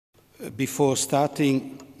Before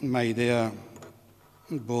starting, my dear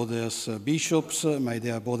brothers bishops, my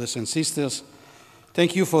dear brothers and sisters,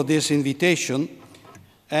 thank you for this invitation.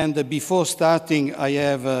 And before starting, I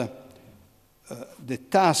have the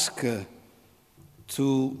task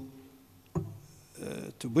to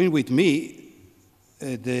bring with me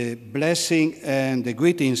the blessing and the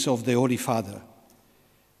greetings of the Holy Father.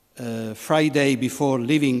 Friday, before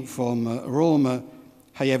leaving from Rome,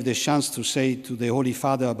 I have the chance to say to the Holy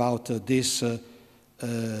Father about this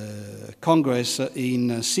Congress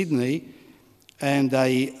in Sydney, and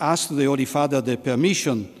I asked the Holy Father the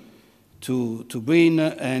permission to bring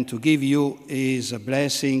and to give you his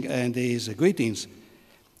blessing and his greetings.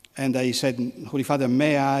 And I said, Holy Father,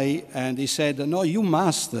 may I? And he said, no, you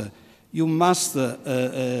must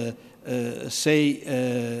say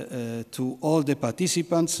to all the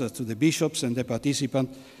participants, to the bishops and the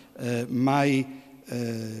participants,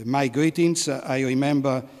 my greetings. I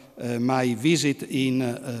remember my visit in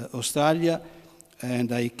Australia,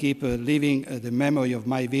 and I keep living the memory of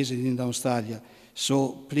my visit in Australia.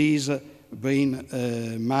 So please bring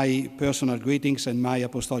my personal greetings and my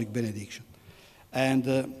apostolic benediction.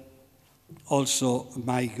 And also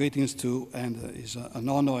my greetings to, and it's an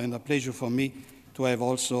honor and a pleasure for me to have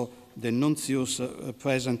also the nuncius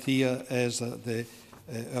present here as the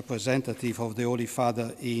representative of the Holy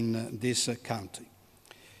Father in this country.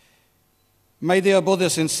 My dear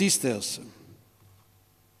brothers and sisters,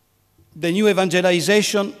 the new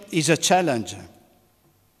evangelization is a challenge.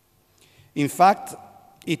 In fact,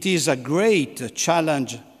 it is a great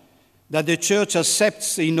challenge that the Church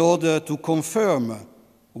accepts in order to confirm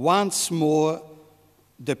once more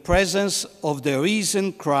the presence of the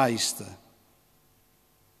risen Christ.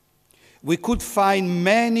 We could find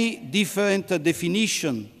many different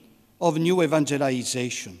definitions of new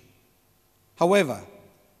evangelization. However,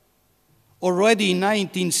 already in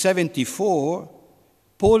 1974,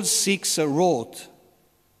 Paul VI wrote,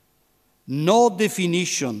 "No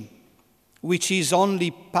definition which is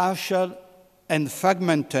only partial and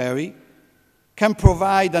fragmentary can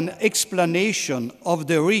provide an explanation of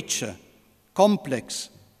the rich, complex,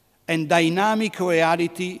 and dynamic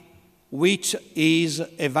reality which is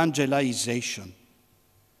evangelization,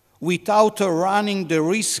 without running the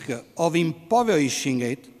risk of impoverishing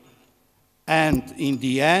it and, in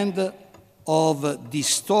the end, of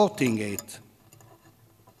distorting it.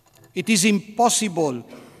 It is impossible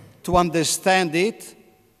to understand it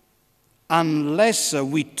unless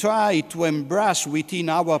we try to embrace within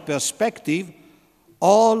our perspective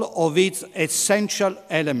all of its essential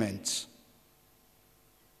elements.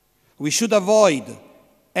 We should avoid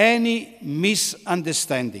any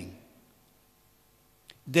misunderstanding.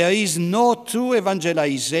 There is no true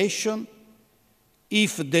evangelization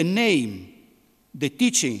if the name, the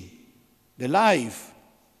teaching, the life,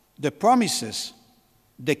 the promises,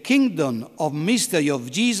 the kingdom of mystery of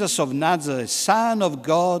Jesus of Nazareth, Son of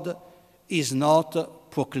God, is not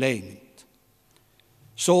proclaimed.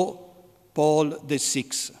 So, Paul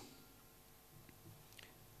VI.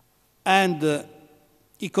 And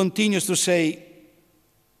he continues to say,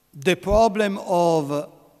 the problem of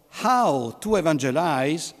how to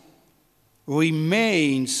evangelize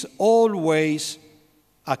remains always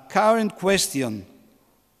a current question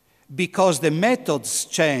because the methods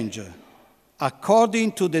change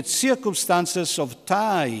according to the circumstances of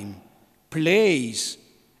time, place,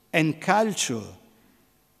 and culture,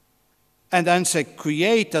 and hence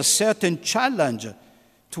create a certain challenge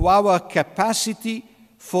to our capacity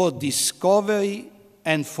for discovery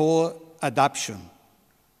and for adoption.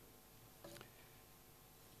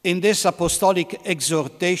 In this apostolic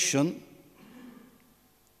exhortation,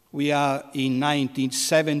 we are in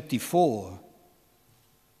 1974,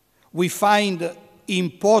 we find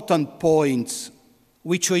important points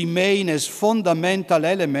which remain as fundamental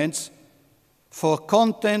elements for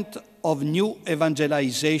content of new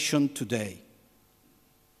evangelization today.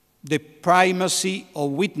 The primacy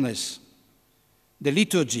of witness, the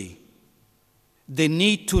liturgy, the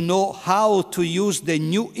need to know how to use the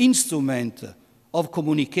new instrument of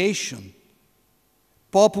communication,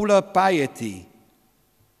 popular piety,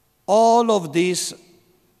 all of this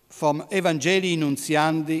from Evangelii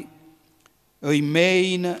Nuntiandi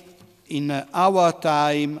remain in our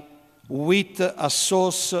time with a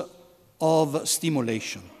source of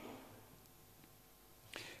stimulation.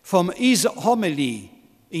 From his homily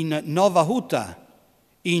in Nova Huta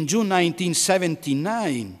in June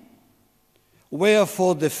 1979, where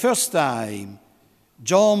for the first time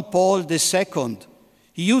John Paul II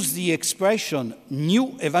used the expression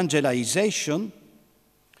new evangelization,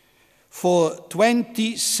 for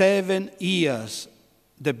 27 years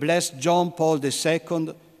the blessed John Paul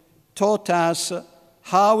II taught us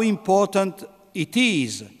how important it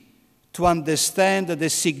is to understand the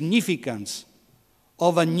significance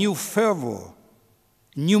of a new fervor,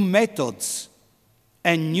 new methods,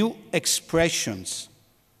 and new expressions.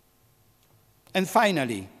 And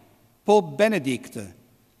finally, Pope Benedict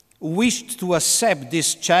wished to accept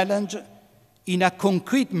this challenge in a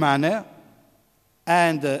concrete manner,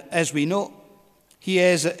 and as we know, he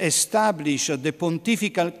has established the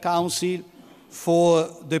Pontifical Council for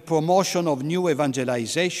the Promotion of New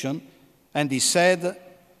Evangelization, and he said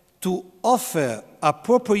to offer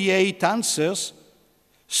appropriate answers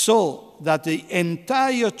so that the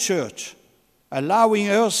entire Church, allowing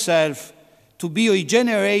herself to be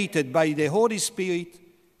regenerated by the Holy Spirit,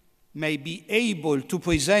 may be able to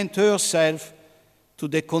present herself to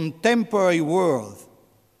the contemporary world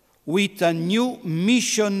with a new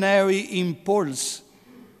missionary impulse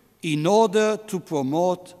in order to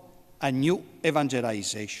promote a new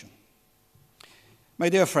evangelization. My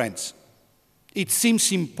dear friends, it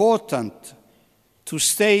seems important to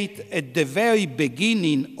state at the very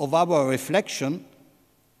beginning of our reflection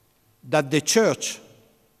that the Church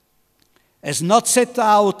has not set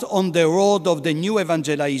out on the road of the new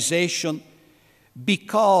evangelization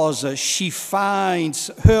because she finds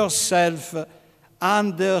herself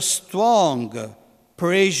under strong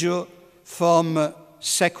pressure from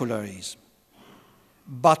secularism.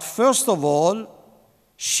 But first of all,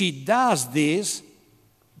 she does this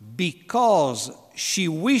because she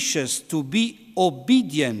wishes to be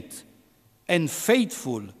obedient and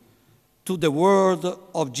faithful to the word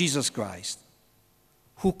of Jesus Christ,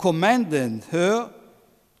 who commanded her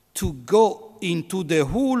to go into the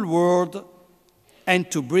whole world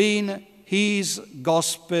and to bring his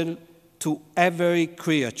gospel to every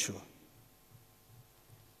creature.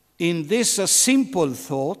 In this simple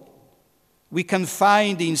thought, we can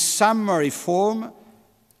find in summary form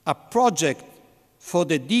a project for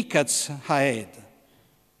the decades ahead.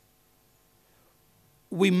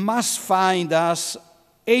 We must find us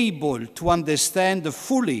able to understand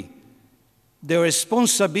fully the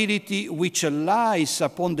responsibility which lies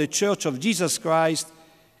upon the Church of Jesus Christ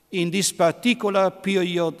in this particular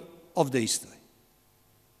period of the history.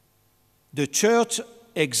 The Church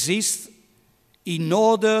exists in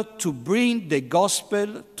order to bring the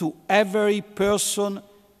gospel to every person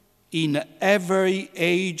in every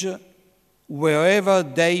age, wherever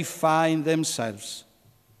they find themselves.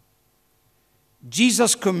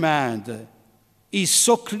 Jesus' command is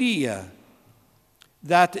so clear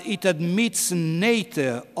that it admits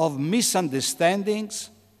neither of misunderstandings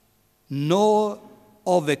nor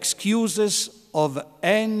of excuses of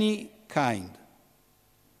any kind.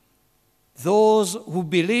 Those who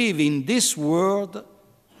believe in this word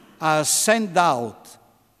are sent out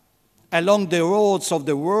along the roads of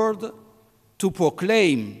the world to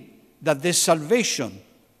proclaim that the salvation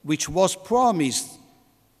which was promised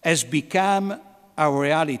has become a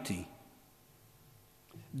reality.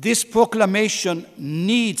 This proclamation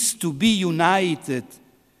needs to be united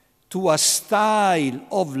to a style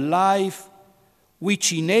of life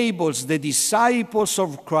which enables the disciples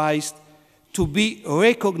of Christ to be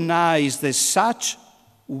recognized as such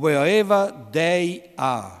wherever they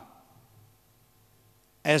are.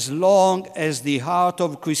 As long as the heart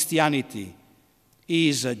of Christianity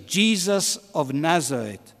is Jesus of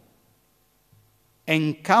Nazareth,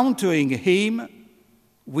 encountering him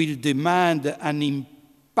will demand an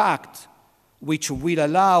impact which will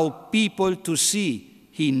allow people to see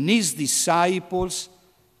in his disciples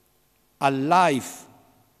a life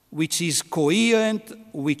which is coherent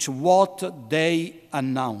with what they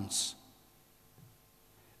announce.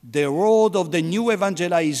 The road of the new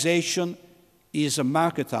evangelization is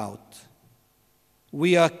marked out.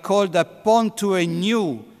 We are called upon to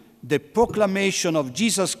renew the proclamation of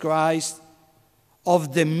Jesus Christ,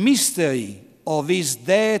 of the mystery of his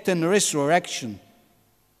death and resurrection,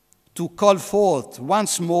 to call forth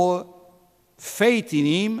once more faith in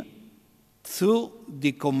him through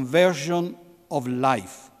the conversion of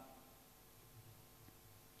life.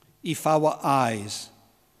 If our eyes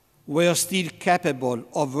were still capable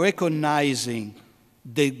of recognizing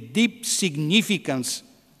the deep significance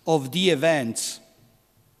of the events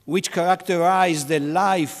which characterize the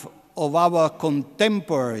life of our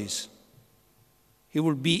contemporaries, it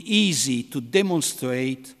would be easy to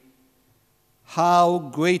demonstrate how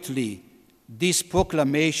greatly this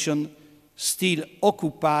proclamation still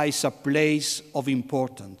occupies a place of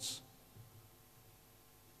importance.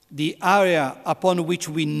 The area upon which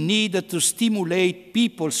we need to stimulate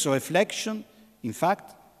people's reflection, in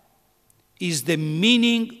fact, is the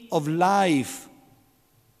meaning of life,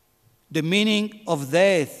 the meaning of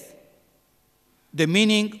death, the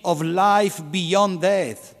meaning of life beyond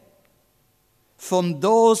death, from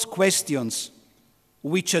those questions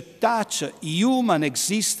which touch human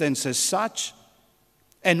existence as such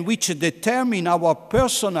and which determine our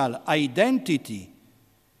personal identity,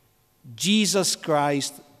 Jesus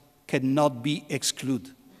Christ cannot be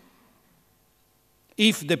excluded.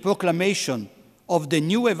 If the proclamation of the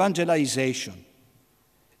new evangelization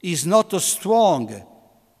is not strong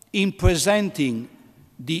in presenting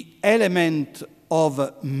the element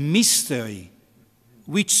of mystery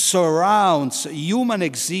which surrounds human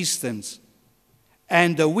existence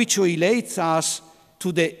and which relates us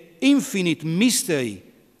to the infinite mystery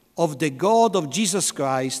of the God of Jesus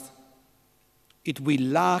Christ, it will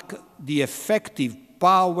lack the effective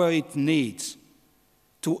power it needs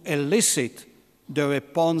to elicit the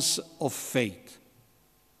response of faith.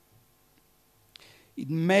 It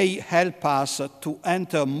may help us to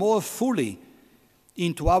enter more fully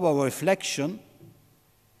into our reflection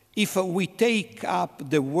if we take up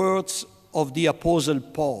the words of the Apostle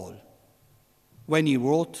Paul when he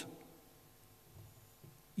wrote,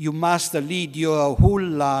 "You must lead your whole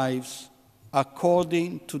lives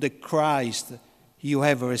according to the Christ you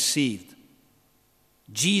have received,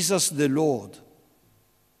 Jesus the Lord.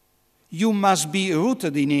 You must be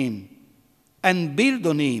rooted in him and build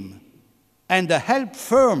on him and held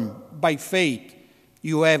firm by faith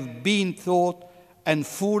you have been taught and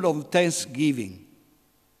full of thanksgiving.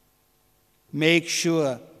 Make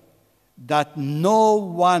sure that no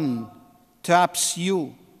one traps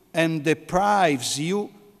you and deprives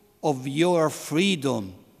you of your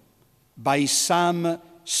freedom by some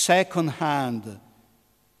second-hand,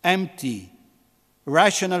 empty,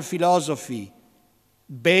 rational philosophy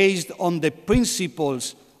based on the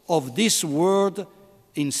principles of this world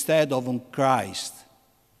instead of on Christ."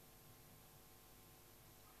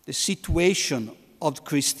 The situation of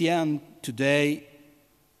Christian today,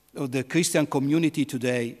 of the Christian community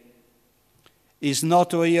today, is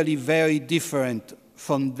not really very different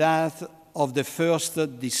from that of the first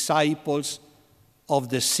disciples of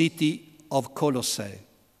the city of Colossae.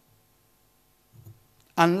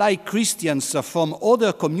 Unlike Christians from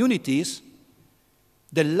other communities,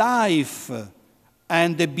 the life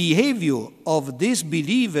and the behavior of these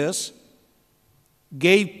believers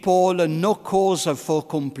gave Paul no cause for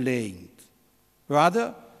complaint.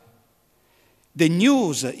 Rather, the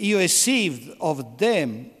news he received of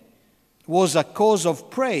them was a cause of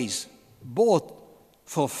praise, both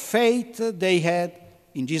for faith they had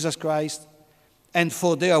in Jesus Christ and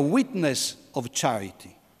for their witness of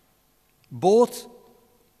charity. Both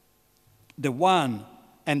the one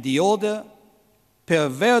and the other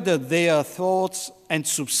perverted their thoughts and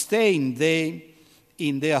sustained them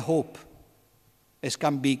in their hope, as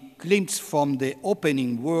can be glimpsed from the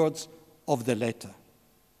opening words of the letter.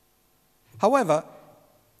 However,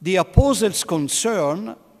 the apostles'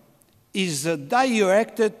 concern is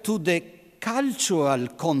directed to the cultural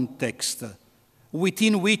context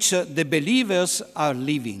within which the believers are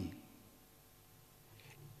living.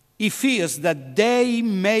 He fears that they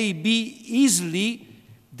may be easily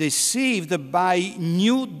deceived by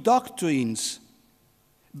new doctrines,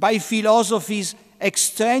 by philosophies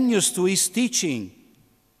extraneous to his teaching,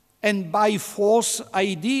 and by false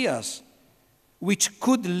ideas, which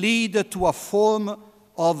could lead to a form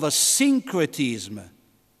of syncretism,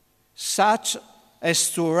 such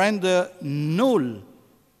as to render null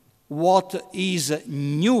what is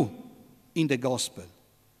new in the gospel.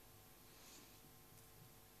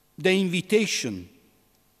 The invitation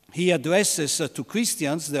he addresses to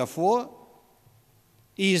Christians, therefore,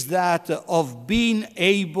 is that of being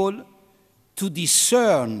able to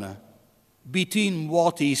discern between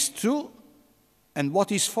what is true and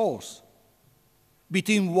what is false,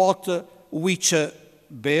 between what which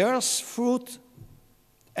bears fruit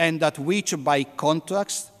and that which, by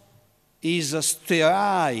contrast, is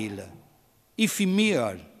sterile,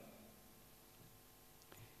 ephemeral.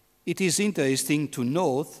 It is interesting to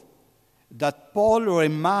note that Paul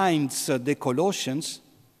reminds the Colossians,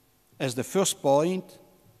 as the first point,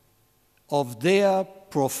 of their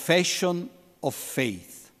profession of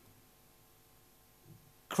faith.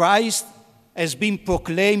 Christ has been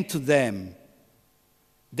proclaimed to them.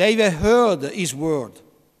 They have heard his word.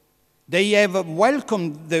 They have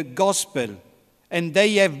welcomed the gospel, and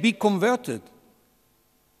they have been converted.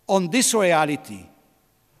 On this reality,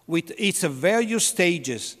 with its various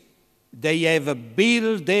stages, they have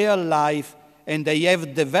built their life and they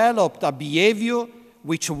have developed a behavior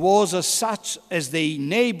which was such as they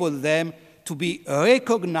enabled them to be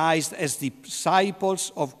recognized as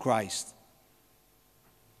disciples of Christ.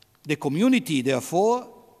 The community, therefore,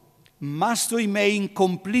 must remain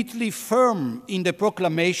completely firm in the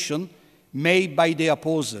proclamation made by the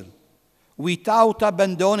apostle, without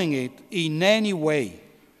abandoning it in any way.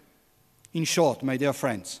 In short, my dear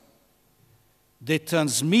friends, the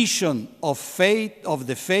transmission of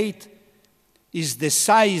the faith is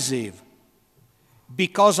decisive,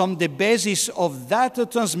 because on the basis of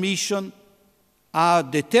that transmission are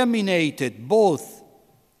determined both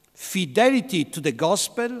fidelity to the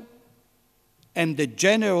gospel and the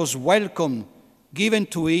generous welcome given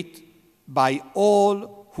to it by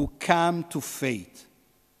all who come to faith.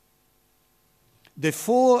 The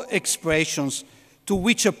four expressions to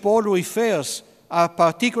which Paul refers are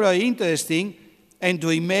particularly interesting and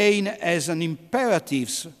remain as an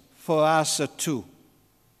imperative for us too.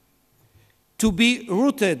 To be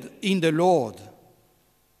rooted in the Lord,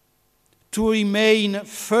 to remain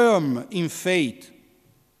firm in faith,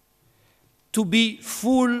 to be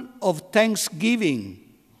full of thanksgiving,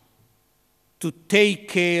 to take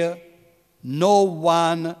care no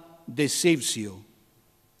one deceives you.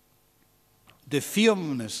 The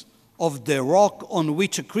firmness of the rock on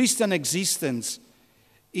which a Christian existence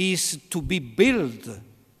is to be built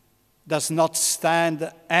does not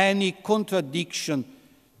stand any contradiction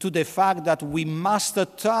to the fact that we must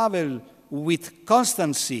travel with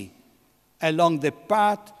constancy along the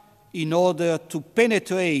path in order to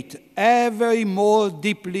penetrate ever more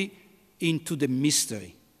deeply into the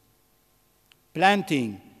mystery.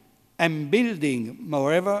 Planting and building,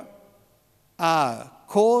 moreover, are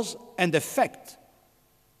cause and effect,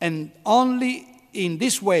 and only in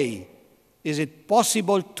this way is it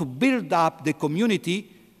possible to build up the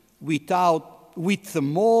community with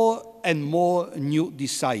more and more new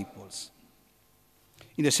disciples.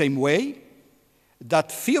 In the same way,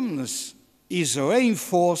 that firmness is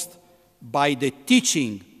reinforced by the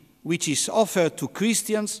teaching which is offered to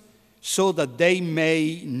Christians, so that they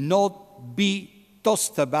may not be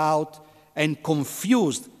tossed about and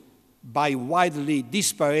confused by widely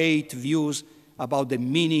disparate views about the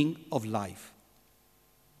meaning of life.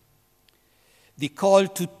 The call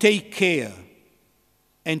to take care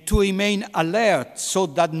and to remain alert so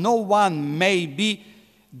that no one may be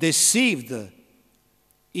deceived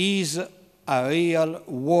is a real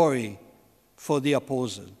worry for the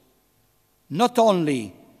apostle. Not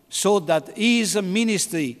only so that his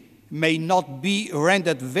ministry may not be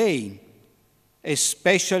rendered vain,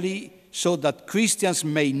 especially so that Christians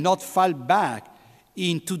may not fall back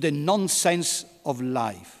into the nonsense of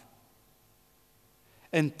life.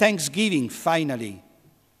 And thanksgiving, finally,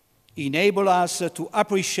 enable us to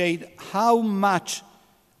appreciate how much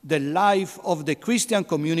the life of the Christian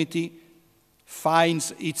community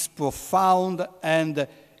finds its profound and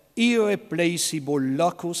irreplaceable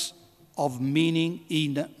locus of meaning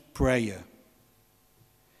in prayer.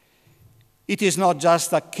 It is not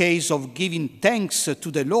just a case of giving thanks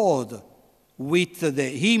to the Lord with the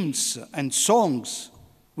hymns and songs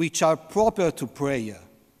which are proper to prayer,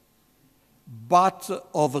 but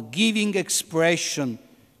of giving expression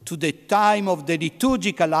to the time of the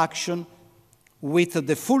liturgical action with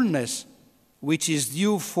the fullness which is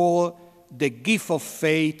due for the gift of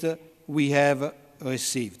faith we have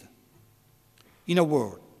received. In a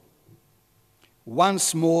word,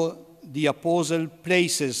 once more the apostle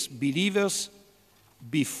places believers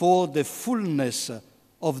before the fullness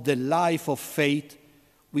of the life of faith,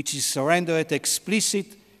 which is rendered explicit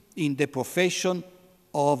in the profession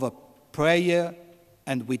of prayer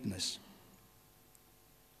and witness.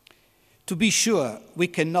 To be sure, we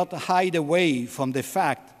cannot hide away from the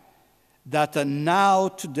fact that now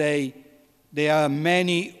today there are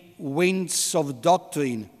many winds of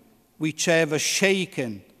doctrine which have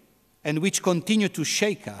shaken and which continue to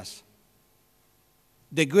shake us.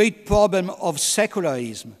 The great problem of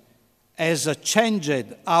secularism has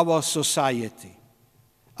changed our society,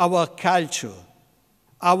 our culture,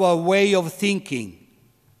 our way of thinking,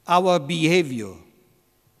 our behavior.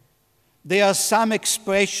 There are some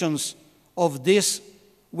expressions of this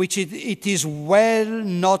which it is well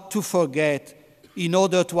not to forget in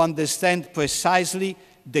order to understand precisely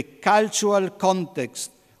the cultural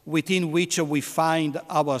context within which we find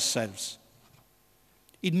ourselves.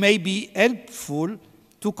 It may be helpful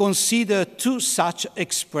to consider two such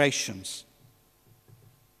expressions.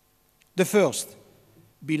 The first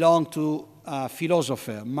belonged to a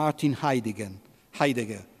philosopher, Martin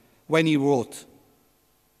Heidegger, when he wrote,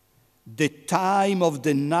 "The time of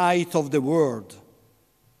the night of the world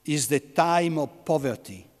is the time of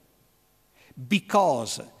poverty,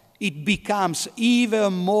 because it becomes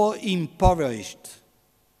even more impoverished.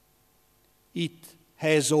 It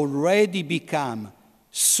has already become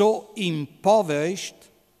so impoverished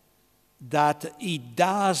that he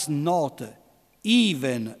does not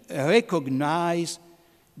even recognize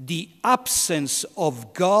the absence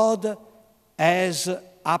of God as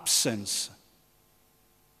absence.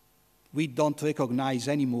 We don't recognize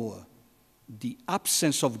anymore the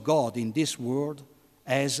absence of God in this world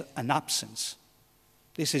as an absence.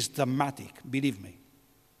 This is dramatic, believe me.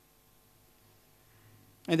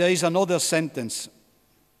 And there is another sentence.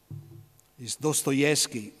 It's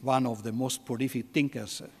Dostoevsky, one of the most prolific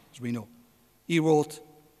thinkers, as we know. He wrote,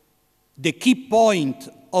 "The key point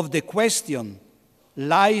of the question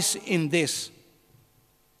lies in this: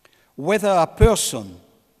 whether a person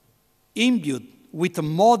imbued with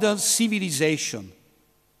modern civilization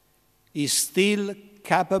is still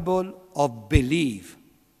capable of belief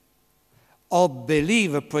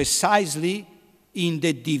precisely in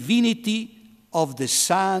the divinity of the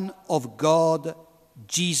Son of God,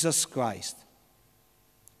 Jesus Christ.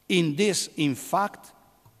 In this, in fact,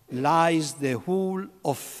 lies the whole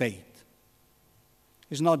of faith."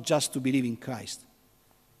 It's not just to believe in Christ,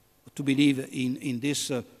 but to believe in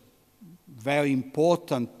this very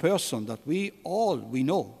important person that we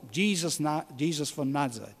know, Jesus from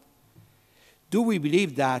Nazareth. Do we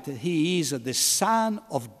believe that he is the Son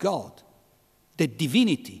of God, the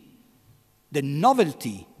divinity, the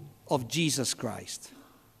novelty of Jesus Christ?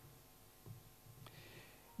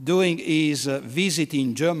 During his visit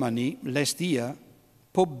in Germany last year,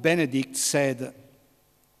 Pope Benedict said,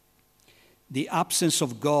 "The absence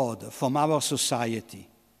of God from our society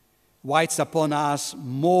weighs upon us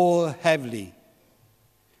more heavily.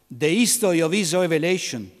 The history of his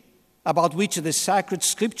revelation, about which the sacred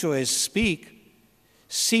scriptures speak,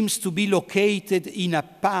 seems to be located in a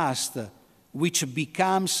past which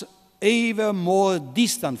becomes ever more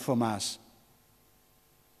distant from us.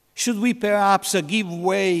 Should we perhaps give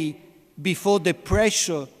way before the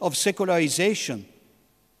pressure of secularization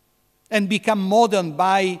and become modern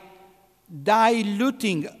by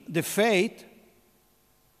diluting the faith?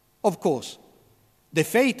 Of course, the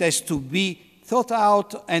faith has to be thought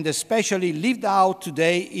out and especially lived out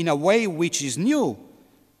today in a way which is new,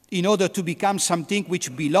 in order to become something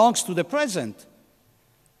which belongs to the present.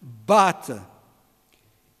 But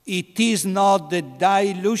it is not the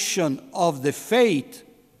dilution of the faith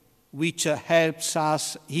which helps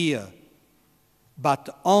us here,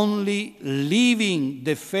 but only living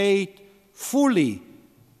the faith fully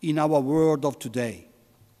in our world of today.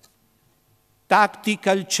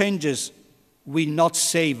 Tactical changes will not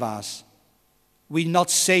save us, will not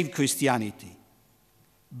save Christianity,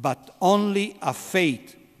 but only a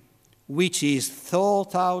faith which is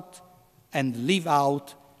thought out and lived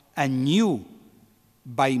out anew,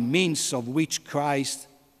 by means of which Christ,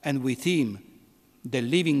 and with him the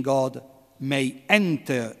living God, may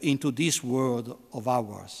enter into this world of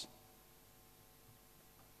ours.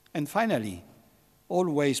 And finally,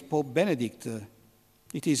 always Pope Benedict,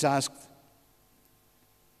 it is asked,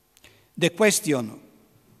 the question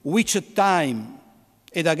which time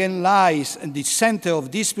it again lies in the center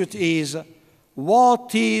of dispute is,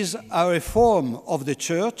 what is a reform of the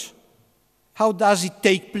Church? How does it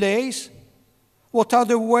take place? What are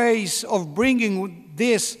the ways of bringing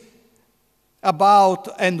this about,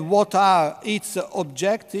 and what are its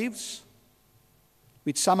objectives?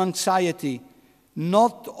 With some anxiety,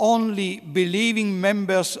 not only believing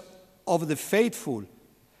members of the faithful,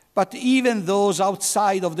 but even those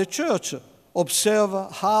outside of the church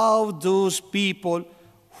observe how those people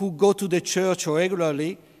who go to the church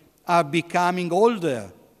regularly are becoming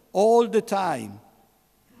older all the time,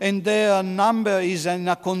 and their number is in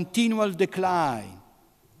a continual decline.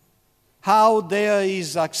 How there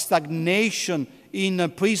is a stagnation in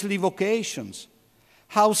priestly vocations.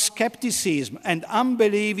 How skepticism and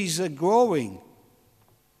unbelief is growing.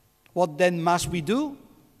 What then must we do?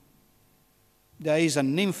 There is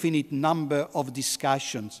an infinite number of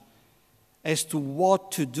discussions as to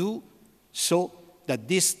what to do so that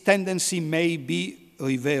this tendency may be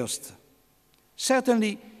reversed.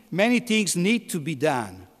 Certainly, many things need to be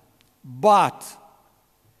done, but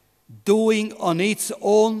doing on its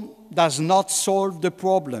own does not solve the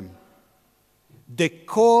problem. The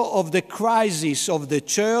core of the crisis of the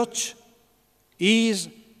church is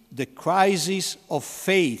the crisis of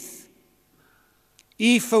faith.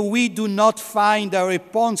 If we do not find a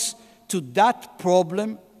response to that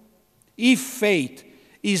problem, if faith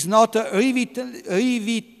is not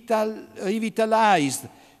revitalized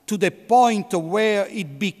to the point where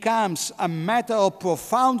it becomes a matter of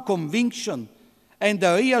profound conviction and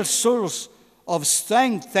a real source of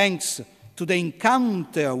strength thanks to the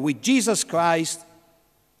encounter with Jesus Christ,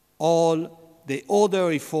 all the other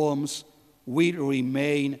reforms will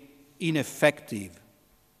remain ineffective.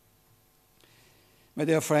 My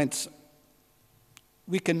dear friends,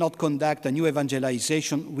 we cannot conduct a new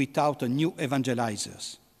evangelization without new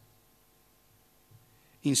evangelizers.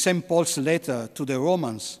 In St. Paul's letter to the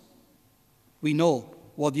Romans, we know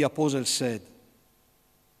what the apostle said.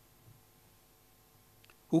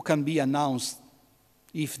 Who can be announced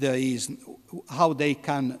if there is, how they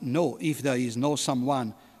can know if there is no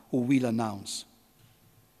someone who will announce?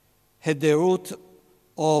 At the root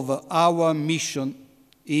of our mission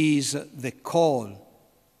is the call.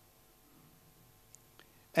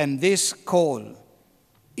 And this call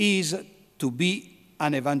is to be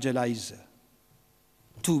an evangelizer.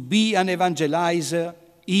 To be an evangelizer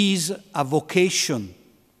is a vocation.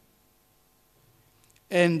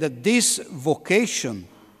 And this vocation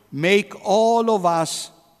makes all of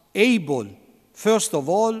us able, first of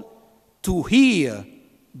all, to hear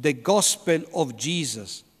the gospel of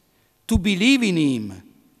Jesus, to believe in him,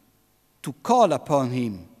 to call upon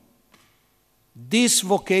him. This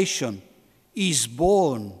vocation is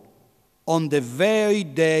born on the very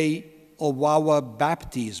day of our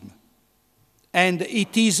baptism. And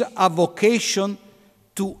it is a vocation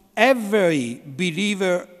to every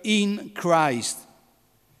believer in Christ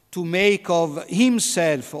to make of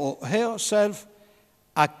himself or herself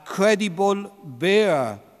a credible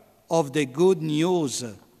bearer of the good news.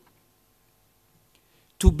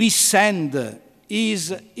 To be sent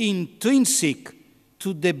is intrinsic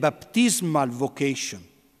to the baptismal vocation.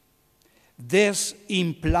 This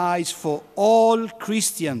implies for all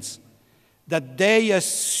Christians that they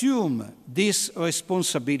assume this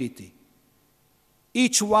responsibility,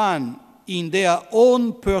 each one in their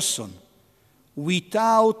own person,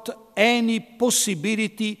 without any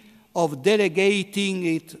possibility of delegating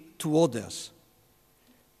it to others.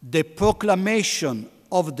 The proclamation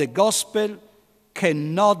of the gospel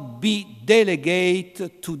cannot be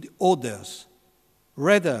delegated to others.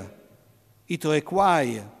 Rather, it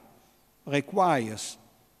requires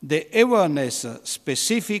the awareness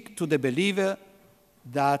specific to the believer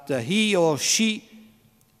that he or she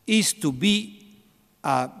is to be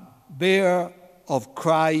a bearer of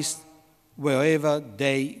Christ wherever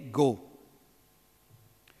they go.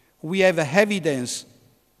 We have evidence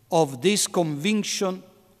of this conviction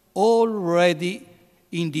already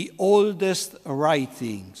in the oldest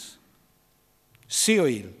writings.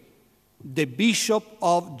 Cyril, the Bishop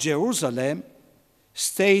of Jerusalem,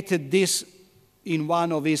 stated this in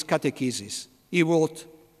one of his catecheses. He wrote,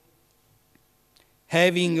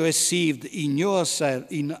 "Having received in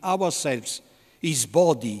ourselves his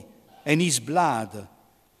body and his blood,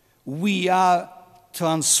 we are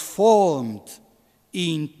transformed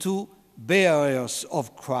into bearers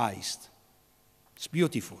of Christ." It's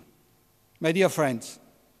beautiful. My dear friends,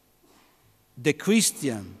 the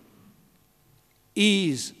Christian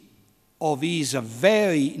is of his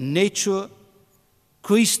very nature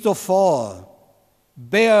Christophor,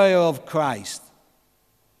 bearer of Christ.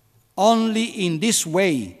 Only in this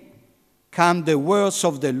way can the words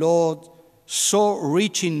of the Lord, so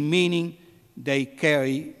rich in meaning they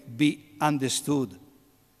carry, be understood.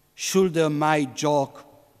 Shoulder my yoke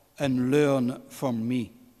and learn from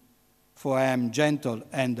me, for I am gentle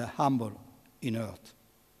and humble in heart.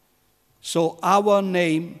 So our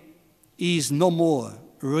name is no more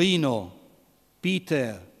Reno,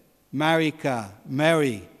 Peter, Marika,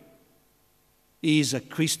 Mary. Is a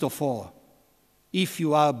Christophor. If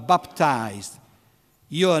you are baptized,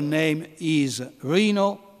 your name is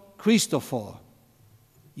Reno Christophor.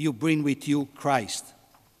 You bring with you Christ.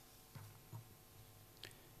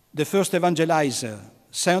 The first evangelizer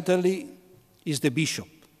certainly is the bishop.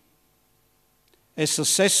 As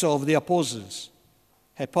successor of the apostles,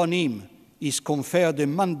 upon him is conferred the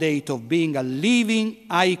mandate of being a living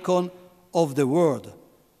icon of the word,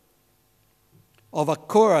 of a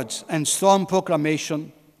courage and strong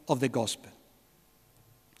proclamation of the gospel.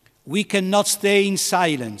 We cannot stay in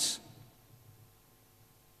silence.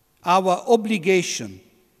 Our obligation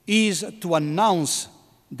is to announce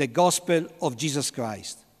the gospel of Jesus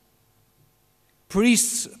Christ.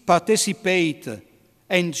 Priests participate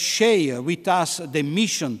and share with us the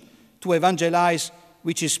mission to evangelize,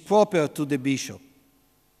 which is proper to the bishop.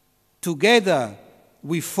 Together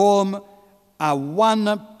we form a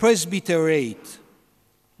one presbyterate,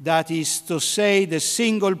 that is to say, the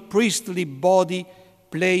single priestly body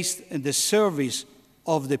placed in the service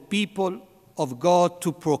of the people of God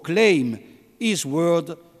to proclaim his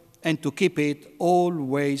word and to keep it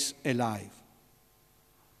always alive.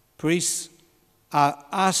 Priests are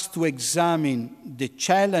asked to examine the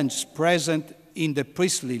challenge present in the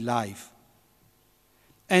priestly life.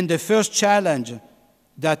 And the first challenge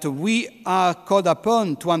that we are called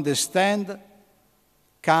upon to understand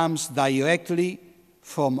comes directly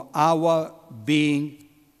from our being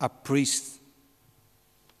a priest.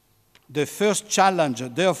 The first challenge,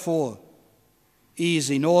 therefore, is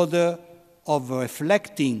in order of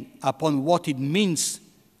reflecting upon what it means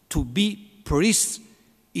to be priests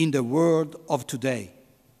in the world of today,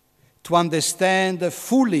 to understand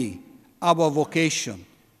fully our vocation.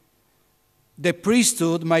 The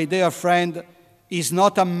priesthood, my dear friend, is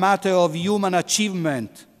not a matter of human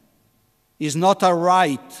achievement, is not a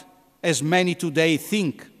right, as many today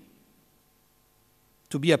think.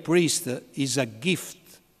 To be a priest is a gift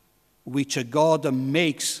which God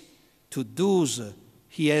makes to those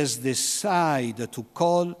he has decided to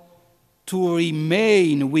call to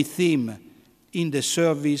remain with him in the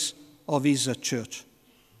service of his church.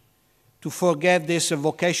 To forget this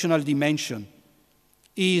vocational dimension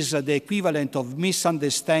is the equivalent of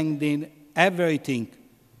misunderstanding everything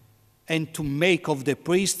and to make of the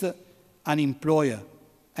priest an employer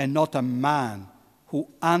and not a man who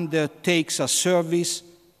undertakes a service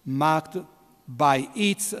marked by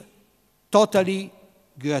its totally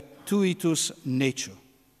gratuitous nature.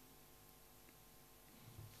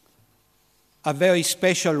 A very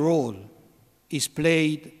special role is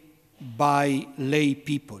played by lay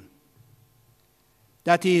people.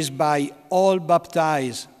 That is, by all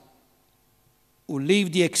baptized who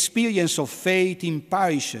live the experience of faith in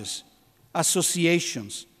parishes,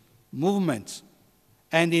 associations, movements,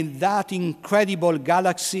 and in that incredible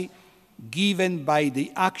galaxy given by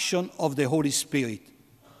the action of the Holy Spirit.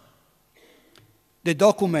 The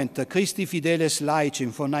document Christi Fideles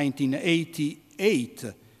Laicem for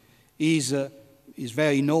 1988 is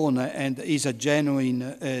very known and is a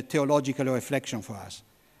genuine theological reflection for us.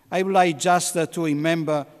 I would like just to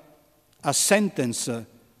remember a sentence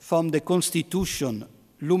from the Constitution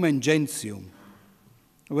Lumen Gentium,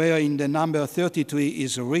 where in the number 33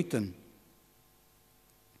 is written,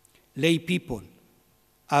 lay people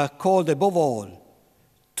are called above all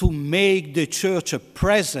to make the church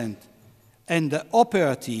present and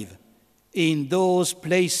operative in those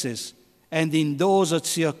places and in those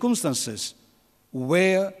circumstances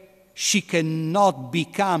where she cannot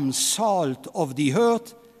become salt of the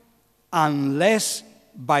earth unless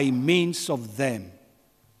by means of them.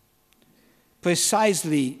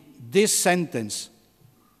 Precisely this sentence,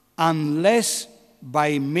 unless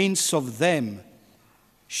by means of them,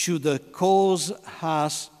 should cause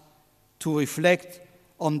us to reflect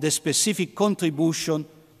on the specific contribution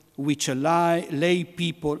which lay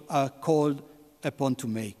people are called upon to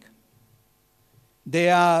make.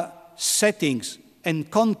 There are settings and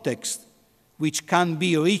contexts which can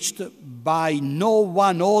be reached by no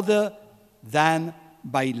one other than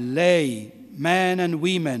by lay men and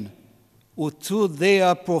women who through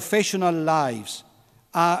their professional lives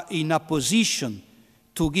are in a position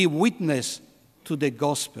to give witness to the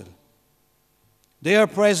gospel. Their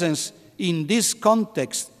presence in this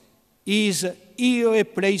context is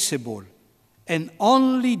irreplaceable, and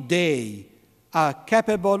only they are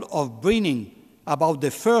capable of bringing about the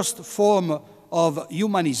first form of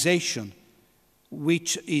humanization,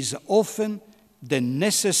 which is often the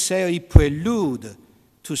necessary prelude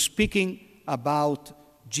to speaking about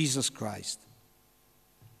Jesus Christ.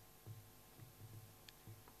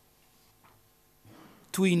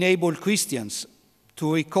 To enable Christians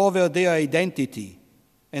to recover their identity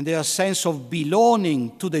and their sense of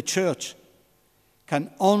belonging to the church can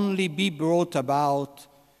only be brought about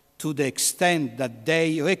to the extent that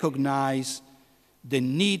they recognize the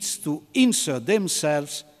needs to insert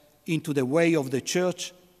themselves into the way of the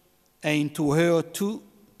church and into her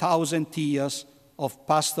 2,000 years of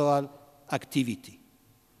pastoral activity.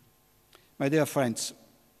 My dear friends,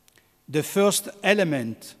 the first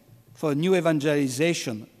element for new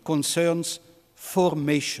evangelization concerns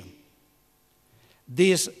formation.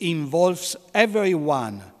 This involves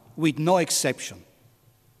everyone with no exception.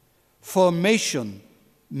 Formation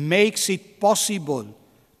makes it possible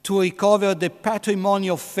to recover the patrimony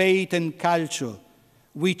of faith and culture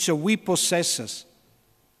which we possess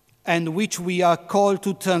and which we are called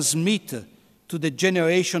to transmit to the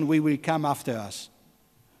generation we will come after us.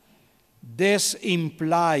 This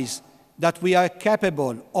implies that we are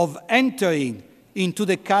capable of entering into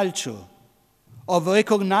the culture, of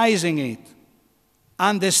recognizing it,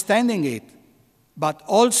 understanding it, but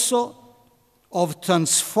also of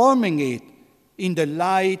transforming it in the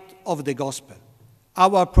light of the gospel.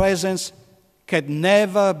 Our presence can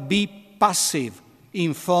never be passive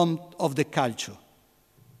in front of the culture.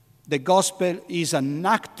 The gospel is an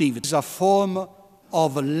active, it's a form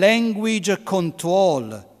of language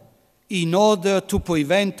control in order to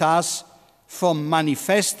prevent us from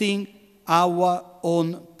manifesting our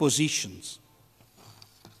own positions.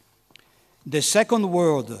 The second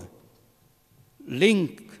word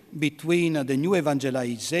link between the new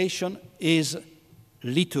evangelization is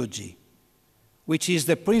liturgy, which is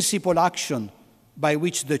the principal action by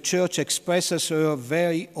which the Church expresses her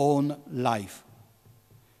very own life.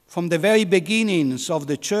 From the very beginnings of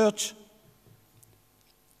the Church,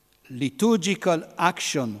 liturgical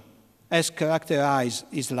action has characterized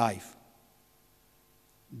his life.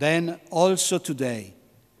 Then also today,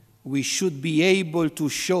 we should be able to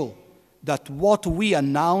show that what we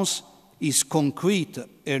announce is concrete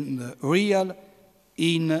and real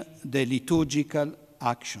in the liturgical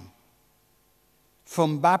action.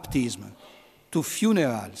 From baptism to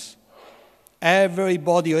funerals,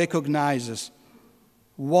 everybody recognizes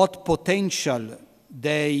what potential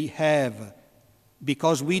they have,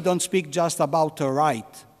 because we don't speak just about a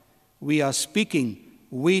rite. We are speaking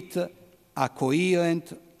with a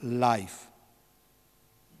coherent life.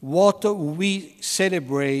 What we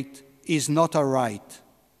celebrate is not a rite,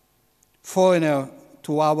 foreigner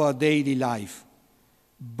to our daily life,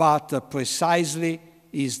 but precisely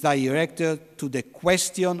is directed to the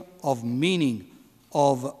question of meaning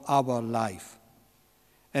of our life.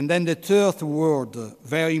 And then the third word,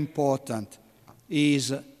 very important,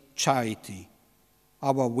 is charity,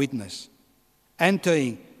 our witness.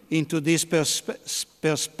 Entering into this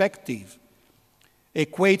perspective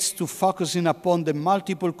equates to focusing upon the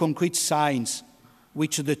multiple concrete signs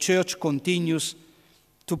which the Church continues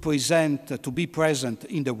to be present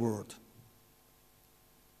in the world.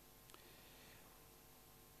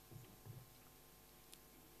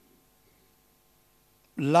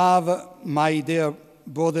 Love, my dear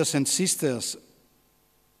brothers and sisters,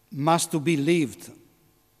 must be lived.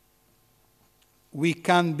 We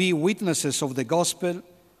can be witnesses of the gospel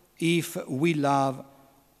if we love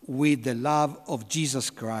with the love of Jesus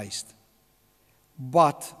Christ.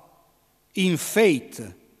 But in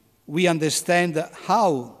faith, we understand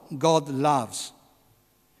how God loves.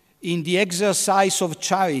 In the exercise of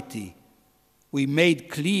charity, we made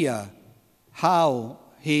clear how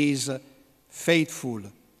He is faithful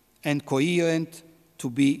and coherent to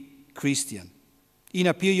be Christian. In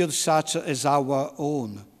a period such as our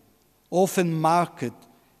own, often marked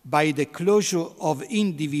by the closure of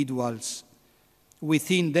individuals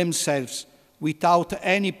within themselves without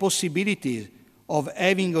any possibility of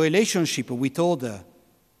having a relationship with others,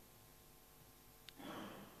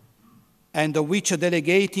 and which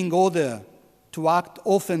delegating others to act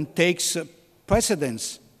often takes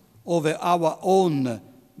precedence over our own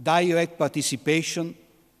direct participation,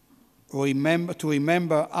 to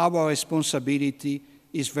remember our responsibility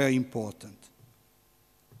is very important.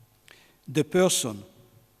 The person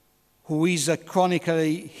who is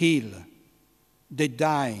chronically ill, the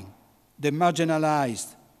dying, the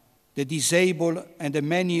marginalized, the disabled, and the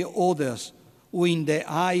many others who in the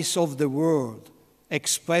eyes of the world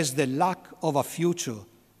express the lack of a future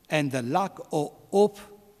and the lack of hope,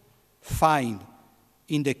 find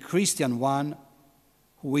in the Christian one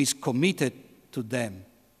who is committed to them.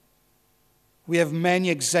 We have many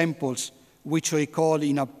examples which recall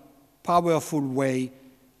in a powerful way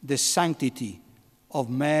the sanctity of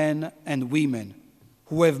men and women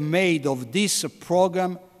who have made of this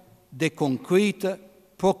program the concrete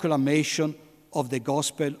proclamation of the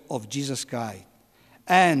gospel of Jesus Christ,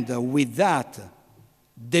 and with that,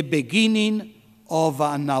 the beginning of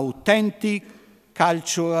an authentic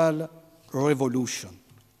cultural revolution.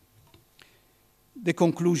 The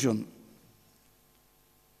conclusion.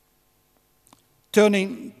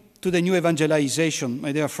 Turning to the new evangelization,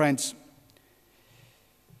 my dear friends,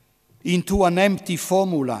 into an empty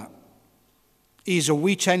formula is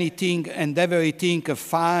which anything and everything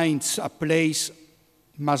finds a place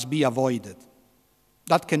must be avoided.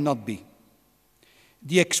 That cannot be.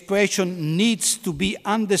 The expression needs to be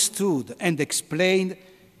understood and explained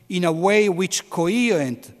in a way which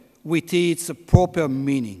coherent with its proper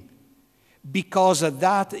meaning, because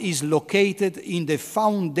that is located in the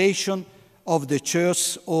foundation of the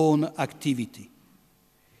Church's own activity.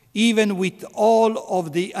 Even with all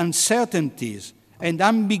of the uncertainties and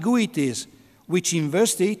ambiguities which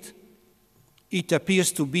invest it, it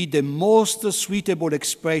appears to be the most suitable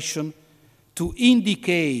expression to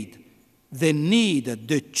indicate the need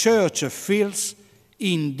the Church feels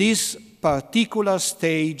in this particular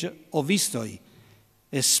stage of history,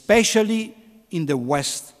 especially in the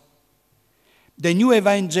West. The new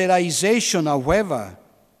evangelization, however,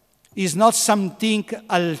 is not something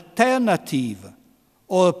alternative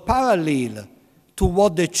or parallel to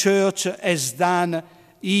what the Church has done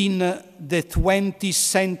in the 20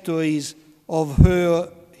 centuries of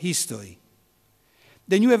her history.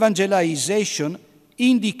 The new evangelization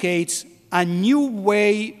indicates a new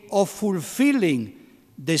way of fulfilling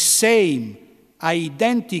the same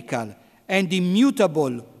identical and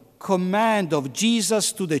immutable command of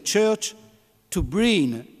Jesus to the church to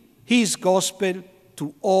bring his gospel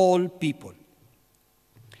to all people.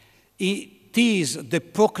 It is the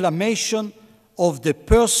proclamation of the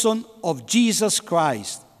person of Jesus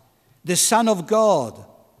Christ, the Son of God,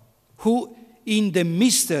 who in the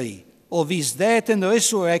mystery of his death and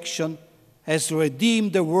resurrection has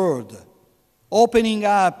redeemed the world, opening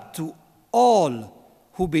up to all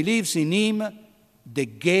who believes in him the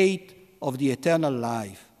gate of the eternal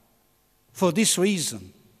life. For this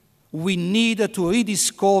reason, we need to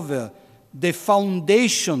rediscover the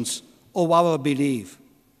foundations of our belief.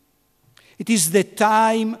 It is the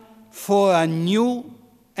time for a new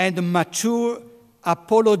and mature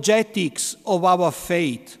apologetics of our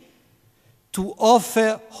faith, to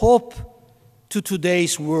offer hope to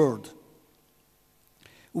today's world.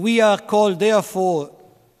 We are called, therefore,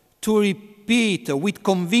 to repeat with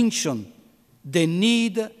conviction the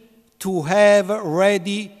need to have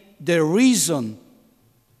ready the reason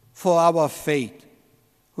for our faith.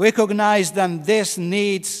 Recognize that this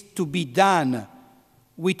needs to be done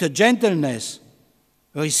with gentleness,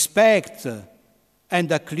 respect,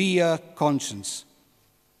 and a clear conscience.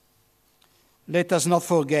 Let us not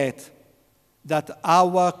forget that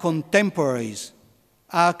our contemporaries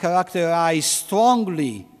are characterized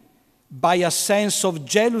strongly by a sense of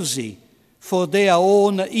jealousy for their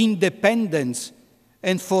own independence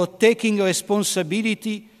and for taking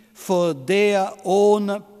responsibility for their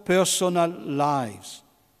own personal lives.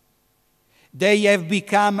 They have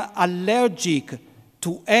become allergic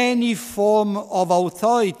to any form of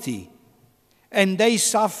authority, and they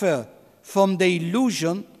suffer from the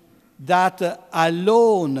illusion that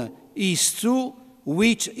alone is true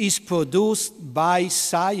which is produced by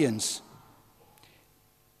science.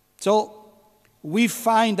 So we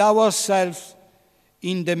find ourselves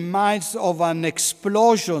in the midst of an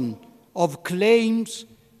explosion of claims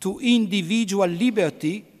to individual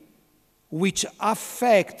liberty which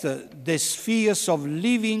affect the spheres of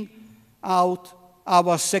living out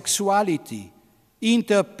our sexuality,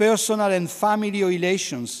 interpersonal and family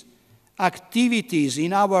relations, activities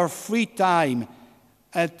in our free time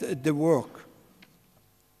at the work.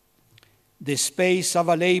 The space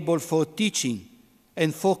available for teaching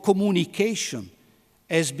and for communication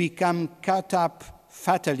has become cut up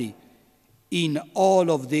fatally in all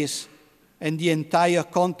of this, and the entire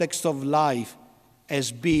context of life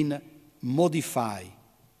has been modified.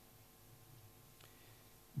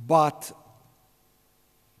 But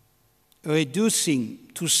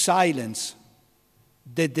reducing to silence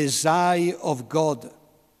the desire of God,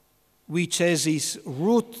 which has its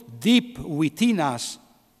root deep within us,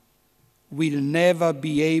 will never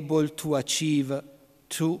be able to achieve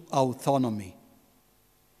true autonomy.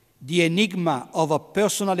 The enigma of a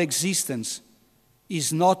personal existence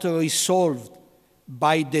is not resolved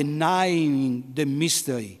by denying the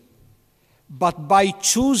mystery, but by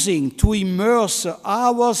choosing to immerse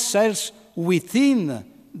ourselves within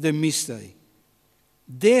the mystery.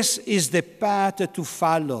 This is the path to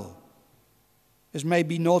follow. As may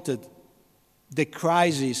be noted, the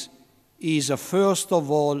crisis is first of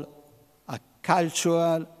all a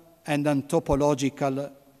cultural and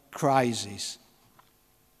anthropological crisis.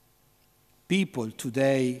 People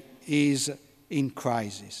today is in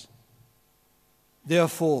crisis.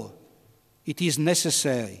 Therefore, it is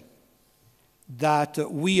necessary that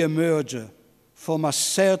we emerge from a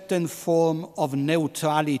certain form of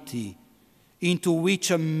neutrality into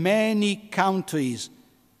which many countries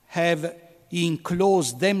have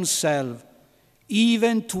enclosed themselves,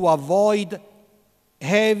 even to avoid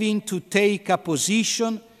having to take a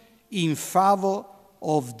position in favor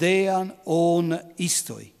of their own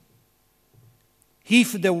history.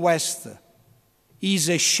 If the West is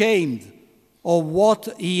ashamed of what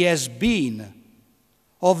he has been,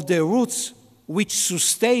 of the roots which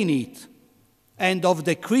sustain it, and of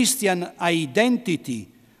the Christian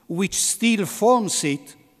identity which still forms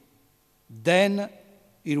it, then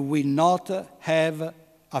it will not have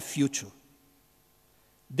a future.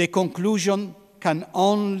 The conclusion can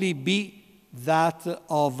only be that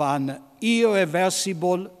of an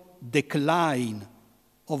irreversible decline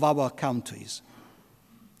of our countries.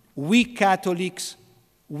 We Catholics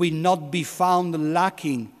will not be found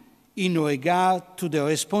lacking in regard to the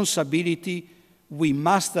responsibility we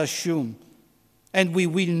must assume, and we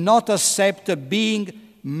will not accept being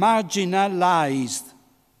marginalized.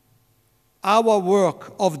 Our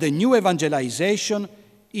work of the new evangelization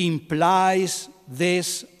implies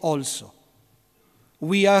this also.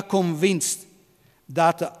 We are convinced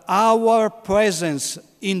that our presence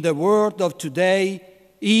in the world of today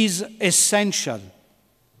is essential.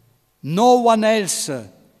 No one else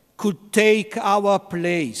could take our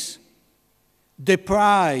place.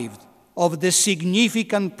 Deprived of the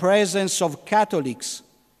significant presence of Catholics,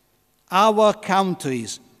 our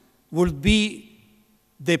countries would be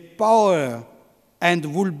the poorer and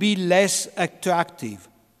would be less attractive.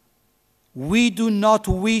 We do not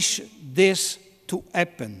wish this to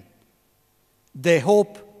happen. The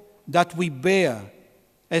hope that we bear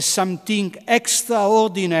as something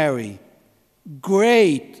extraordinary,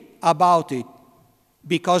 great about it,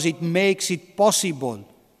 because it makes it possible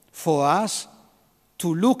for us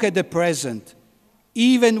to look at the present,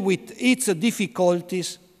 even with its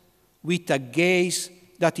difficulties, with a gaze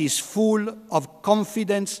that is full of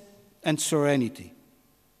confidence and serenity.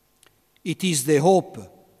 It is the hope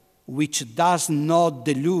which does not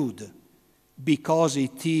delude, because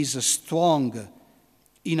it is strong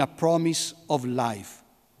in a promise of life.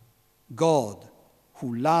 God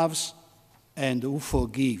who loves and who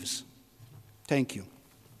forgives. Thank you.